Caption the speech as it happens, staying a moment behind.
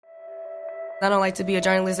I don't like to be a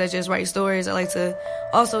journalist that just writes stories. I like to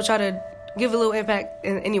also try to give a little impact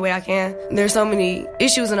in any way I can. There's so many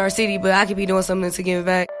issues in our city, but I could be doing something to give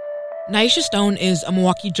back. Nyesha Stone is a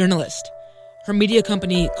Milwaukee journalist. Her media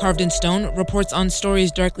company, Carved in Stone, reports on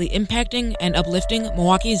stories directly impacting and uplifting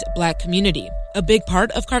Milwaukee's Black community. A big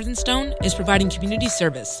part of Carved in Stone is providing community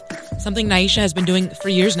service, something Nyesha has been doing for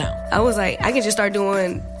years now. I was like, I can just start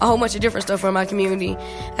doing a whole bunch of different stuff for my community.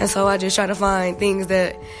 And so I just try to find things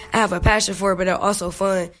that I have a passion for, but are also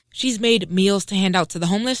fun. She's made meals to hand out to the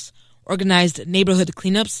homeless, organized neighborhood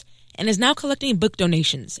cleanups, and is now collecting book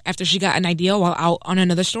donations after she got an idea while out on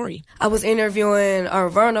another story. I was interviewing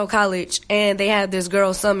Verno College, and they had this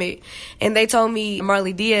Girls Summit, and they told me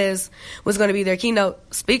Marley Diaz was going to be their keynote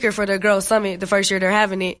speaker for their Girls Summit the first year they're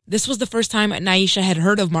having it. This was the first time Nyesha had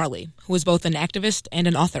heard of Marley, who is both an activist and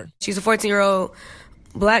an author. She's a 14-year-old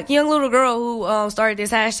Black young little girl who started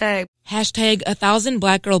this hashtag. Hashtag 1,000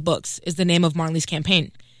 Black Girl Books is the name of Marley's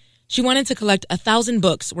campaign. She wanted to collect 1,000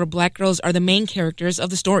 books where Black girls are the main characters of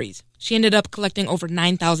the stories. She ended up collecting over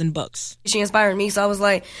 9,000 books. She inspired me, so I was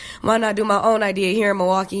like, why not do my own idea here in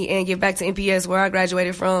Milwaukee and give back to MPS where I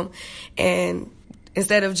graduated from? And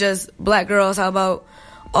instead of just Black girls, how about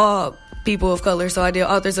all people of color? So I did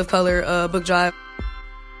Authors of Color book drive.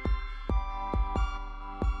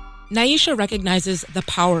 Nyesha recognizes the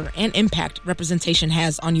power and impact representation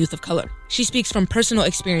has on youth of color. She speaks from personal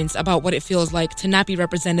experience about what it feels like to not be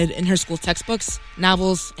represented in her school textbooks,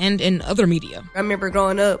 novels, and in other media. I remember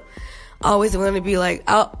growing up, I always wanted to be like,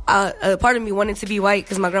 a part of me wanted to be white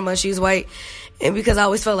because my grandma, she's white. And because I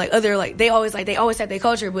always felt like they always had their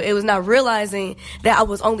culture, but it was not realizing that I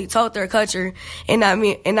was only taught their culture and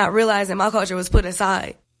not realizing my culture was put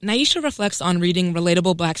aside. Nyesha reflects on reading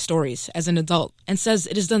relatable Black stories as an adult and says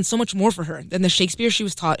it has done so much more for her than the Shakespeare she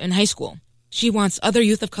was taught in high school. She wants other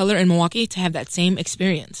youth of color in Milwaukee to have that same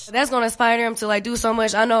experience. That's going to inspire them to do so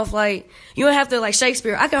much. I know if you don't have to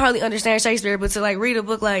Shakespeare. I can hardly understand Shakespeare, but to read a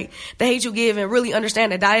book like The Hate You Give and really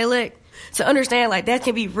understand the dialect, to understand that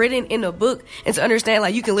can be written in a book, and to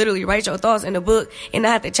understand you can literally write your thoughts in a book and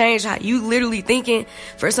not have to change how you literally thinking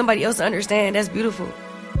for somebody else to understand. That's beautiful.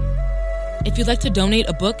 If you'd like to donate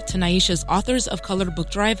a book to Nyesha's Authors of Color book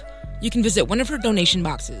drive, you can visit one of her donation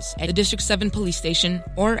boxes at the District 7 Police Station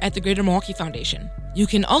or at the Greater Milwaukee Foundation. You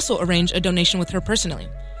can also arrange a donation with her personally.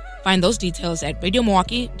 Find those details at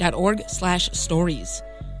radiomilwaukee.org/stories.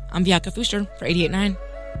 I'm Bianca Fuster for 88.9.